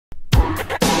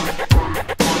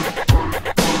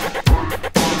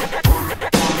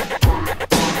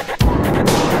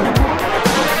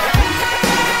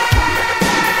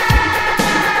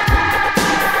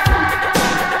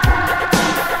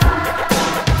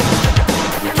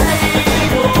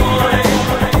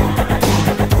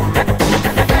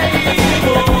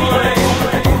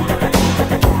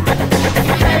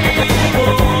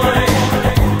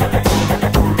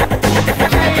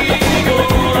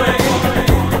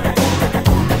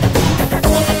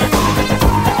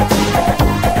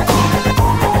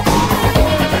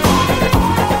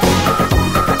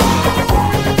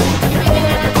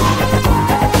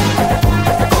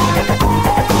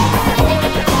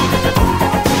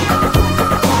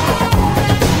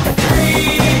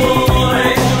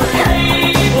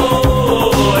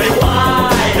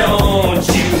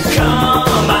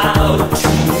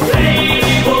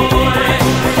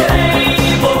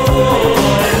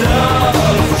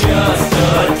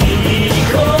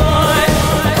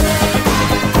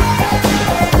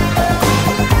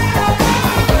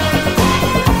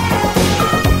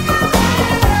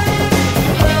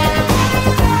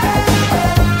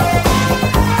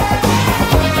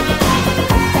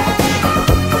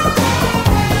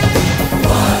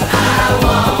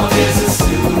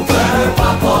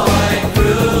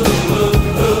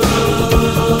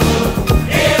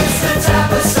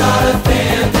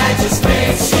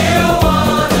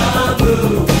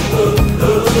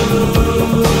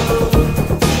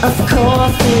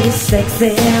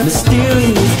sexy,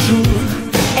 mysterious, true.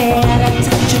 And a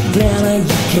touch of glamour,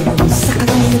 you can suck on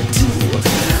it too.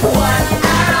 What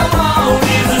I want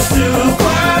is a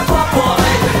super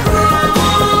Popoid.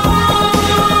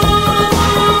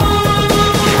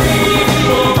 Hey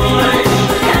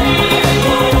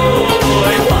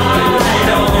boy, why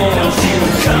don't you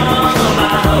come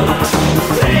out?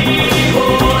 Hey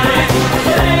boy,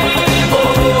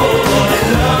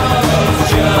 love's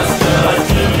just a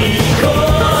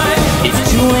decoy. It's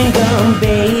chewing gum,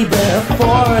 baby,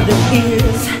 for the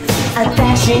ears. A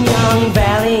dashing young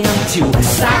valiant to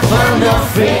soften the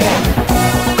fear.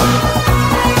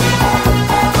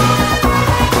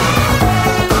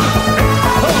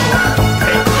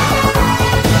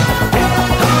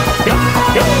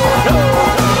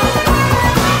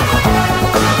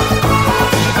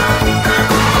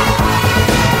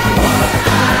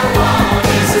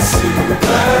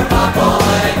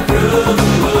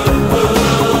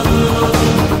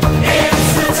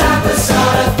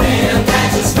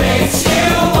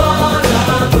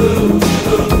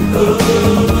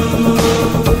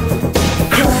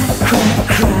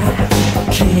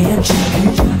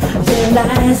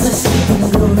 Realize the sleeping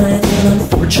all night and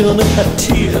unfortunate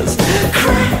tears.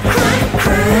 Cry, cry,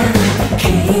 cry.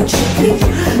 Can't you please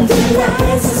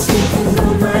realize the sleeping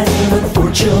all night and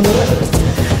unfortunate.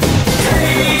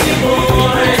 Hey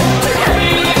boy,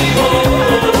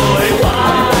 why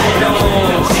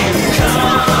don't you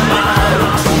come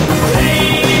out?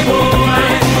 Hey boy,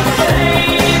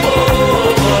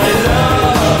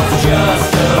 love's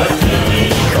just a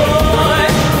decoy.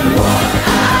 What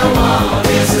I want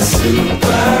is a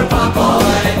super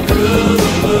Popoid groove.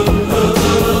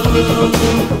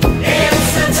 It's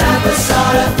the type of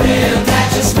sort of thing that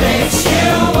just makes you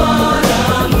wanna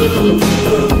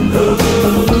move.